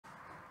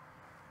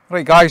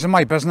Right guys, in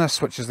my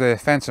business, which is the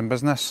fencing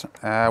business,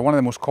 one of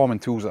the most common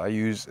tools that I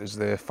use is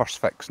the first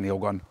fix nail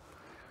gun.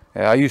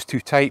 I use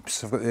two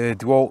types. I've got the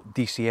Dewalt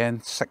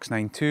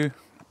DCN692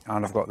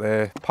 and I've got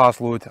the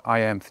PASLODE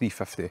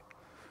IM350.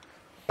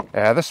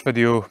 This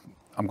video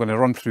I'm going to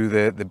run through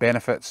the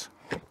benefits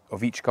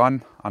of each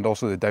gun and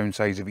also the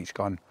downsides of each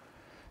gun.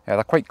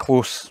 They're quite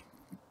close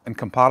in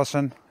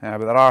comparison, but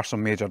there are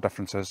some major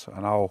differences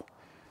and I'll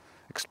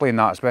explain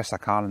that as best I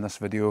can in this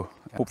video.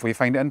 Hopefully you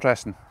find it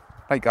interesting.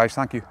 Right guys,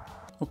 thank you.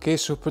 Okay,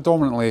 so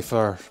predominantly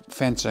for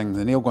fencing,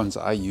 the nail guns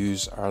that I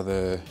use are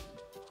the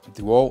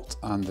Dewalt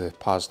and the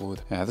Paslode.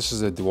 This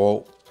is the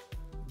Dewalt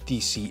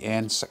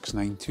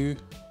DCN692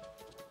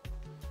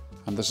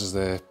 and this is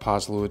the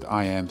Paslode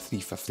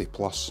IM350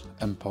 Plus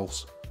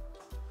Impulse.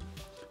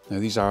 Now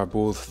these are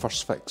both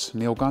first fix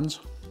nail guns,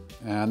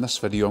 and in this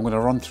video I'm going to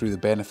run through the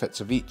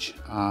benefits of each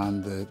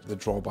and the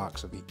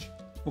drawbacks of each.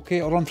 Okay,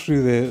 I'll run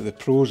through the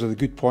pros or the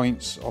good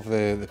points of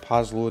the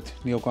Paslode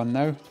nail gun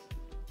now.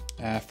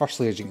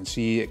 Firstly, as you can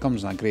see, it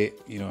comes in a great,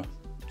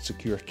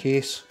 secure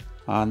case,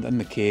 and in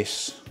the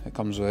case it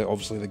comes with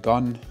obviously the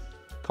gun,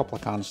 a couple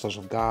of canisters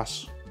of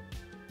gas,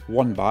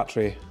 one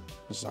battery.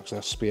 This is actually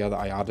a spare that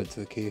I added to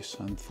the case,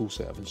 and full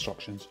set of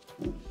instructions.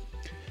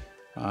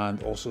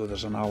 And also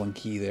there's an Allen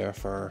key there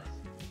for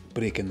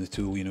breaking the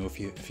tool, if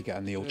you get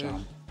a nail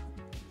jam.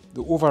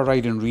 The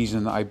overriding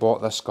reason that I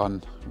bought this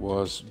gun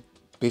was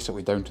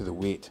basically down to the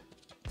weight.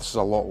 This is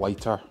a lot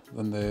lighter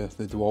than the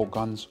Dewalt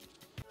guns.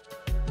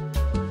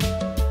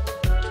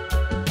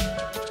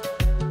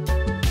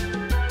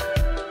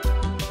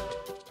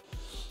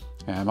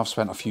 I've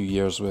spent a few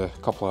years with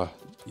a couple of,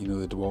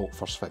 the Dewalt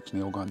first fix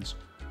nail guns,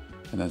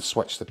 and then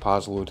switched to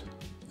Paslode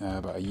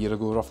about a year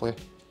ago roughly,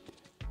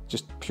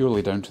 just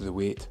purely down to the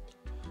weight.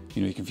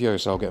 You can feel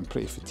yourself getting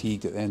pretty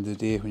fatigued at the end of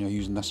the day when you're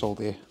using this all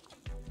day,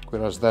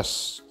 whereas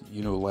this,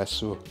 less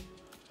so.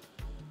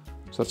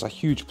 So that's a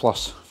huge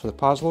plus for the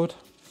Paslode.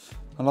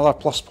 Another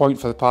plus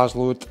point for the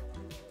Paslode,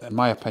 in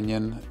my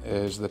opinion,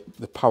 is the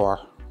power.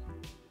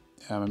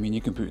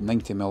 You can put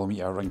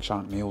 90mm ring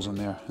shank nails in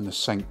there in the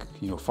sink,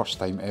 first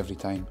time, every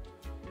time,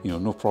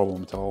 no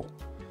problem at all.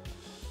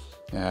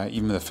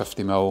 Even the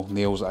 50mm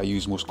nails that I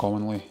use most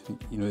commonly,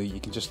 you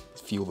can just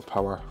feel the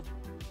power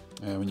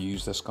when you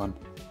use this gun.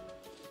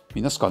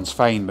 This gun's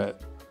fine,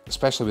 but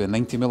especially with the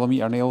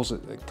 90mm nails,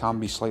 it can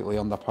be slightly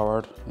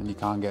underpowered, and you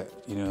can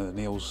get, the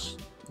nails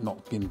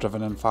not being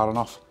driven in far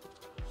enough.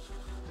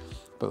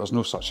 But there's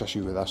no such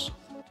issue with this.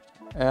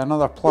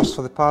 Another plus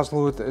for the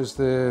Paslode is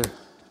the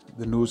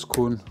nose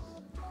cone.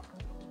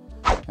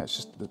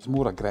 It's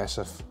more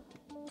aggressive.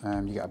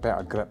 You get a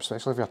better grip,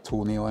 especially if you're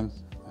toe nailing.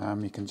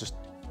 You can just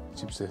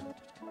seems to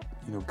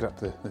grip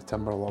the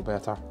timber a lot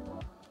better.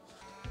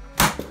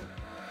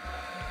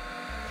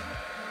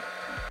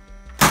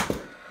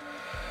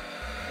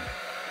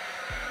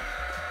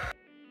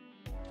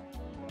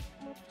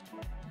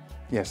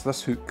 Yes,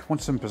 this hook,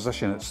 once in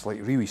position, it's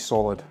like really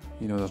solid.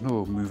 There's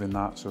no moving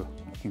that, so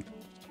you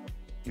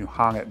can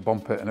hang it,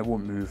 bump it, and it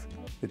won't move.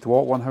 The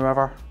Dewalt one,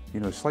 however,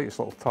 slightest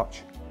little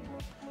touch,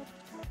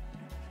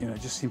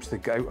 it just seems to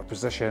get out of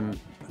position,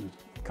 and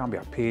it can be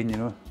a pain,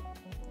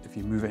 if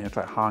you move it and you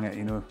try to hang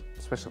it,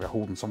 especially if you're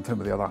holding something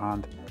with the other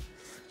hand.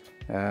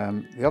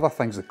 The other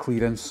thing's the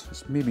clearance.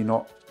 It's maybe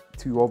not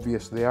too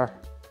obvious there,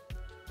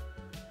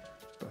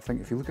 but I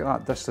think if you look at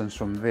that distance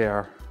from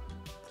there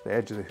to the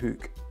edge of the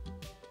hook,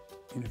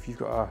 if you've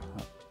got a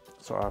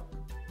sort of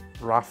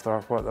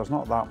rafter, there's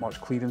not that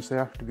much clearance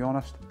there, to be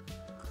honest.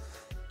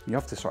 You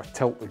have to sort of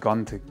tilt the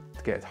gun to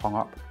get it hung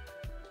up.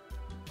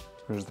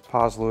 Whereas the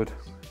Paslode,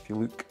 if you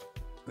look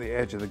at the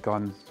edge of the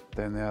gun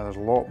down there, there's a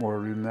lot more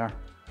room there.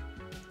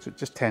 So it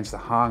just tends to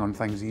hang on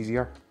things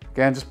easier.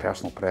 Again, just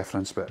personal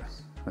preference, but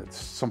it's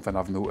something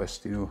I've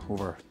noticed,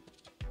 over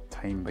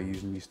time by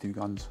using these two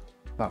guns.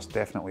 That's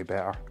definitely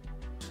better.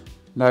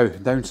 Now,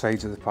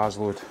 downsides of the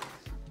Paslode.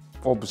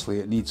 Obviously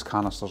it needs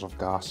canisters of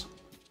gas,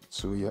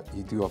 so you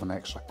do have an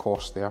extra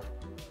cost there.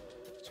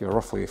 So you're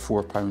roughly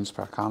 £4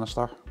 per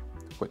canister,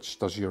 which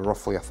does you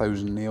roughly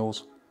 1,000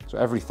 nails. So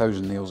every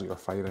 1,000 nails that you're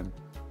firing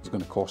is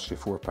going to cost you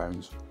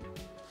 £4.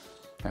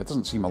 It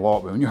doesn't seem a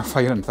lot, but when you're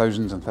firing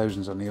thousands and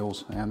thousands of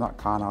nails, that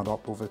can add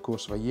up over the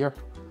course of a year.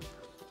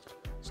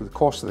 So the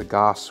cost of the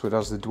gas,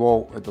 whereas the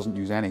Dewalt, it doesn't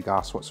use any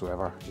gas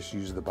whatsoever, it just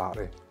uses the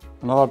battery.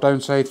 Another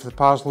downside for the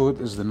Paslode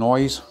is the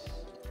noise.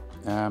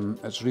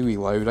 It's really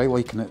loud. I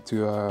liken it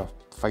to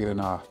firing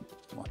a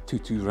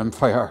 2.2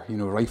 rimfire,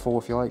 rifle,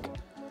 if you like.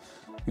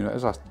 It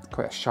is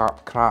quite a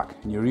sharp crack,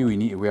 and you really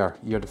need to wear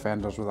ear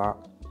defenders with that.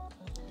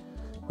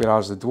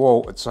 Whereas the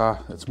Dewalt,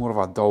 it's more of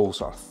a dull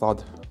sort of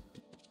thud.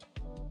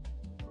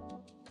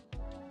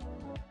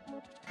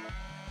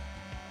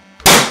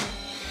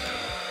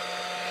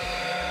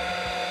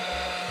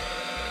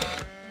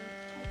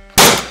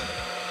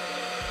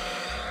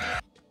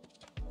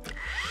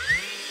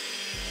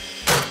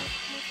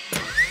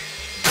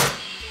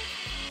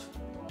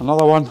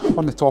 Another one,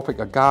 on the topic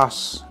of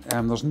gas,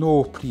 there's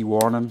no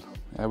pre-warning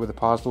with the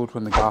Paslode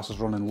when the gas is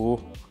running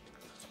low.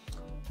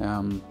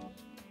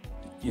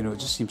 It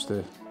just seems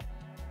to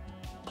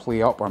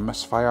play up or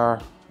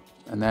misfire,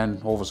 and then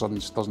all of a sudden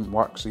it just doesn't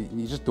work. So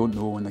you just don't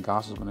know when the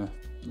gas is going to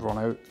run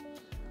out.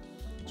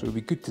 So it would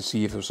be good to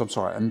see if there's some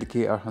sort of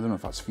indicator. I don't know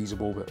if that's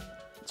feasible, but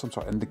some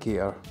sort of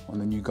indicator on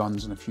the new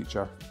guns in the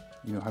future.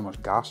 You know how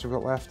much gas you've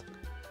got left,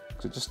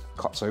 because it just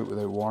cuts out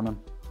without warning.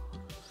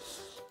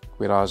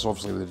 Whereas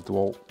obviously with the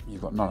DeWalt,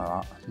 you've got none of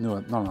that.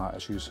 None of that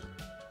issues.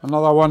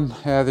 Another one,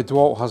 the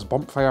DeWalt has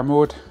bump fire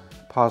mode.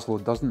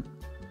 PASLODE doesn't.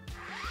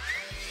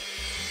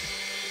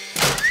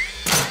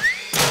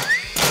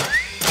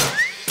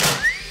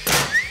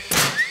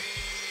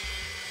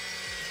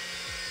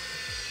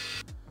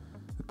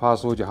 The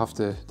PASLODE, you have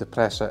to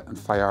depress it and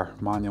fire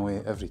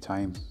manually every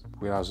time,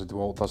 whereas the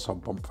DeWalt does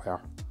have bump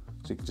fire.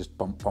 So you can just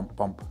bump, bump,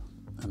 bump,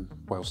 and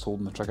whilst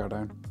holding the trigger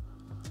down.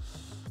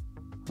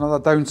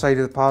 Another downside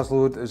of the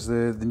PASLODE is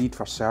the need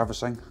for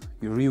servicing.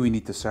 You really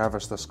need to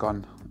service this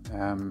gun,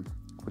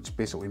 which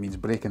basically means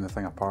breaking the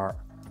thing apart,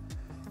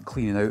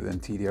 cleaning out the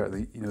interior,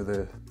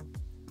 the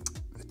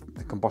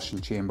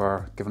combustion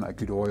chamber, giving it a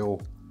good oil,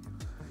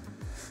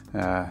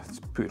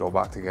 put it all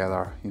back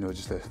together,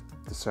 just to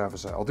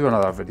service it. I'll do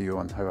another video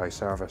on how I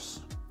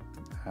service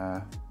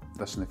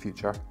this in the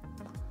future,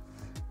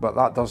 but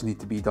that does need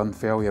to be done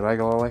fairly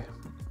regularly.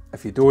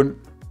 If you don't,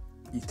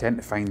 you tend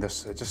to find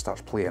this, it just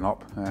starts playing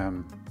up.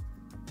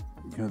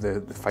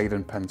 The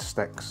firing pin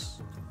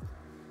sticks.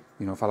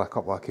 I've had a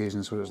couple of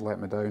occasions where it's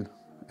let me down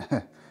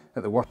at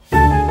the worst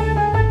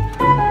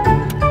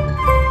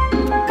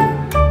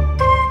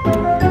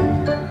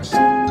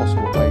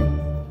possible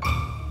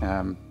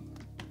time.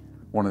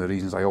 One of the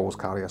reasons I always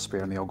carry a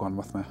spare nail gun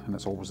with me, and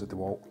it's always the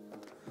DeWalt.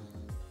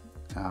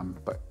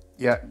 But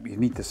yeah, you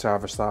need to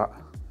service that.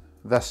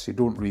 This, you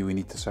don't really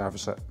need to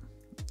service it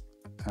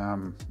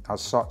as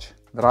such.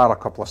 There are a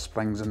couple of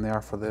springs in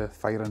there for the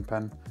firing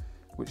pin,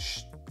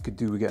 which could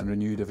do with getting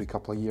renewed every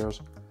couple of years.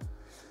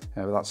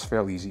 But that's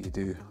fairly easy to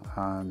do,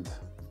 and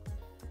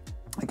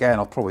again,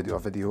 I'll probably do a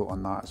video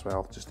on that as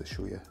well, just to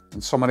show you.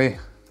 In summary,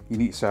 you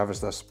need to service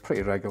this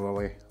pretty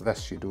regularly.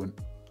 This you don't.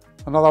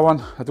 Another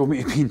one, I don't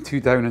mean to be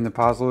too down in the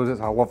PASLODE.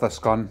 I love this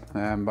gun,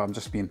 but I'm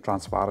just being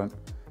transparent.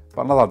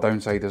 But another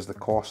downside is the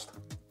cost,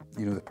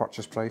 the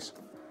purchase price.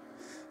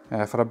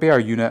 For a bare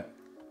unit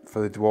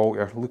for the DeWalt,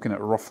 you're looking at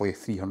roughly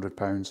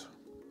 £300.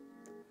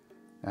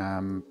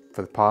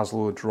 For the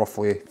PASLODE,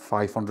 roughly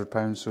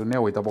 £500, so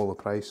nearly double the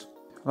price.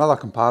 Another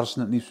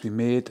comparison that needs to be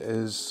made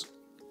is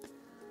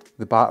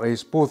the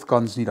batteries. Both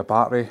guns need a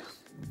battery.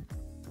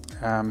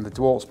 The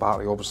DeWalt's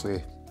battery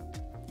obviously,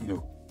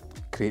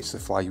 creates the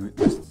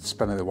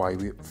spin of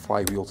the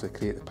flywheel to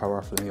create the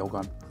power for the nail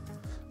gun.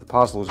 The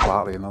PASLODE's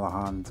battery, on the other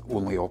hand,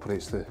 only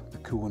operates the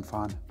cooling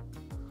fan,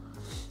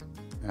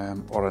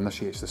 or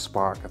initiates the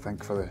spark, I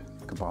think, for the,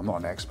 well, I'm not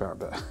an expert,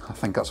 but I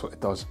think that's what it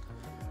does.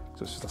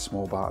 So it's just a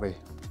small battery.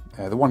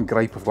 The one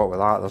gripe I've got with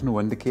that, there's no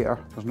indicator,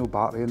 there's no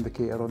battery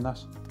indicator on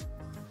this.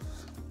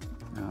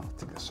 I'll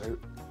take this out.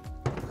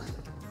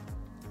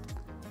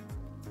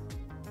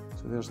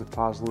 So there's the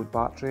PASLODE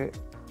battery.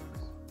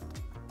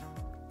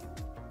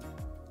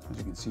 As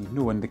you can see,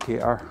 no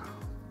indicator.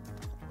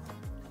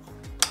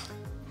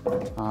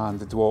 And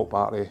the DeWalt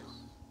battery,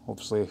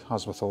 obviously,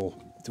 as with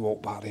all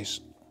DeWalt batteries,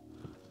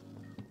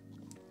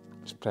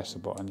 just press the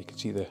button, you can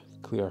see the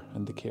clear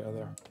indicator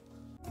there.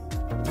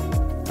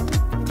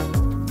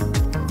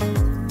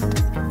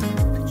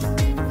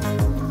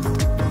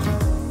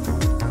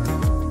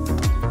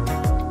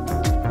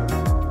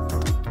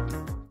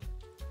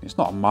 It's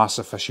not a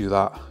massive issue,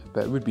 that,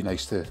 but it would be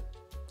nice to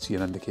see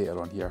an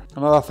indicator on here.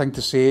 Another thing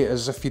to say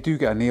is if you do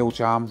get a nail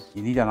jam,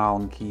 you need an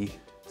Allen key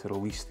to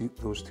release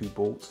those two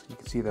bolts. You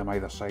can see them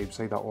either side,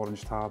 beside that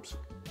orange tabs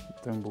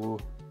down below.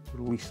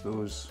 Release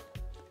those,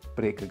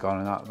 break the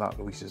gun, and that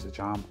releases the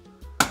jam.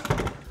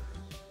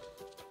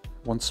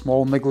 One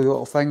small niggly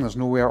little thing, there's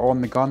nowhere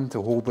on the gun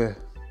to hold the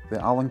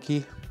Allen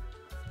key.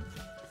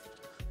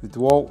 The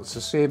DeWalt, it's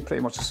the same,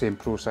 pretty much the same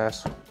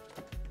process.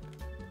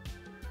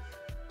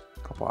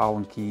 Couple of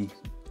Allen key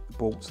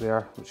bolts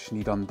there which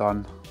need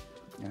undone,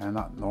 and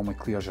that normally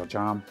clears your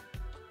jam.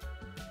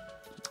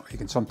 You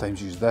can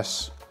sometimes use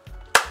this,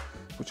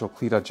 which will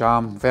clear a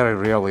jam. Very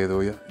rarely though,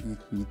 you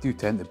do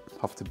tend to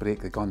have to break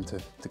the gun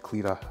to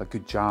clear a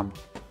good jam.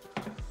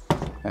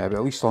 But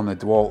at least on the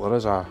DeWalt there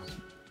is I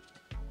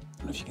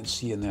don't know if you can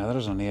see in there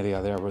is an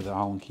area there where the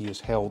Allen key is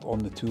held on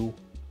the tool.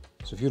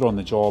 So if you're on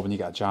the job and you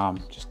get a jam,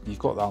 you've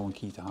got the Allen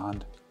key to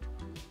hand.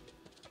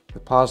 The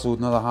PASLODE,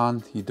 on the other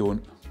hand, you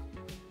don't.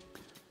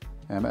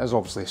 It is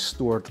obviously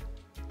stored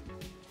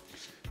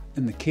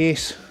in the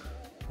case,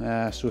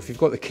 so if you've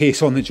got the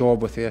case on the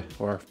job with you,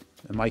 or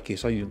in my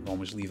case I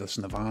always leave this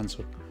in the van,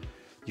 so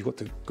you've got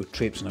to go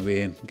traipsing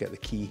away and get the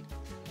key.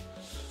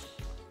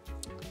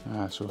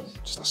 So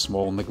just a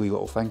small niggly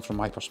little thing from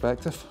my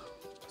perspective.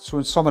 So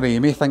in summary,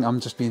 you may think I'm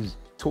just being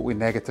totally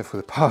negative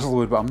with the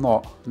PASLODE, but I'm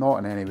not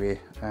in any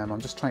way.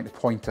 I'm just trying to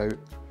point out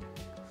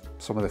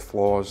some of the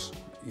flaws,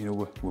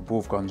 with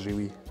both guns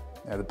really.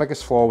 The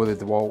biggest flaw with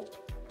the DeWalt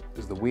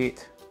is the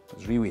weight.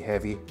 It's really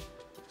heavy.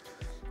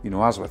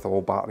 As with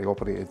all battery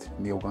operated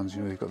nail guns,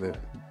 you've got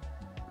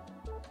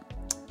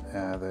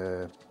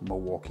the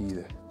Milwaukee,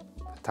 the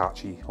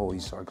Hitachi, all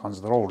these sort of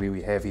guns. They're all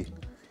really heavy.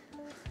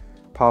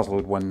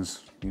 PASLODE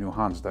wins, you know,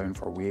 hands down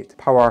for weight.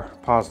 Power,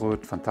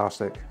 PASLODE,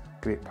 fantastic,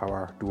 great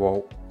power.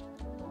 DEWALT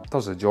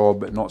does the job,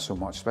 but not so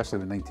much, especially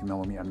with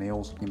 90mm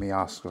nails. You may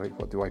ask, right,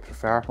 what do I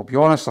prefer? I'll be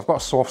honest, I've got a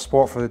soft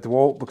spot for the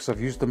DEWALT because I've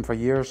used them for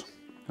years.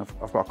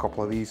 I've got a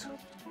couple of these.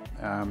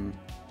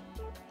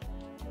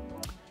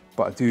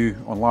 But I do,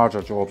 on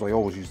larger jobs, I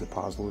always use the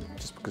PASLODE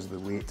just because of the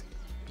weight.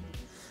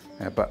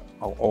 But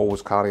I'll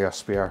always carry a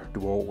spare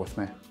DEWALT with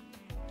me.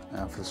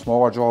 For the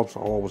smaller jobs,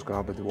 I'll always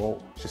grab a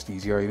DEWALT. It's just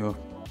easier, you know.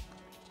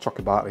 Chuck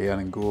a battery in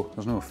and go.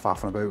 There's no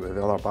faffing about with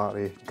the other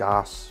battery,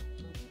 gas,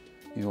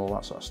 you know, all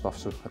that sort of stuff.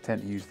 So I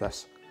tend to use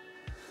this.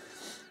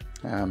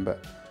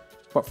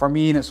 But for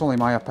me, and it's only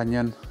my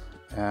opinion,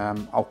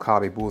 I'll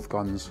carry both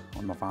guns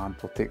on my van.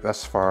 I'll take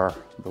this for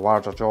the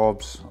larger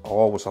jobs. I'll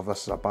always have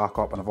this as a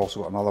backup, and I've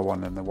also got another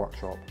one in the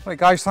workshop. Right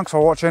guys, thanks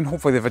for watching.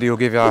 Hopefully the video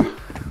gave you an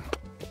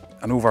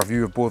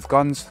overview of both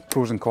guns,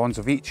 pros and cons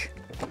of each.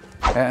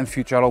 In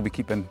future I'll be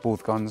keeping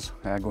both guns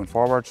going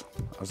forwards,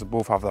 as they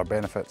both have their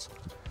benefits.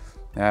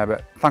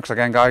 But thanks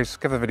again guys,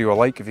 give the video a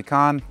like if you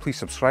can, please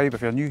subscribe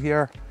if you're new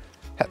here,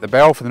 hit the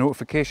bell for the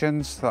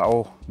notifications,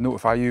 that'll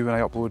notify you when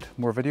I upload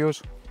more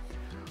videos.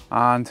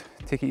 And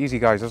take it easy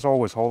guys, as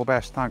always, all the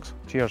best, thanks,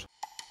 cheers.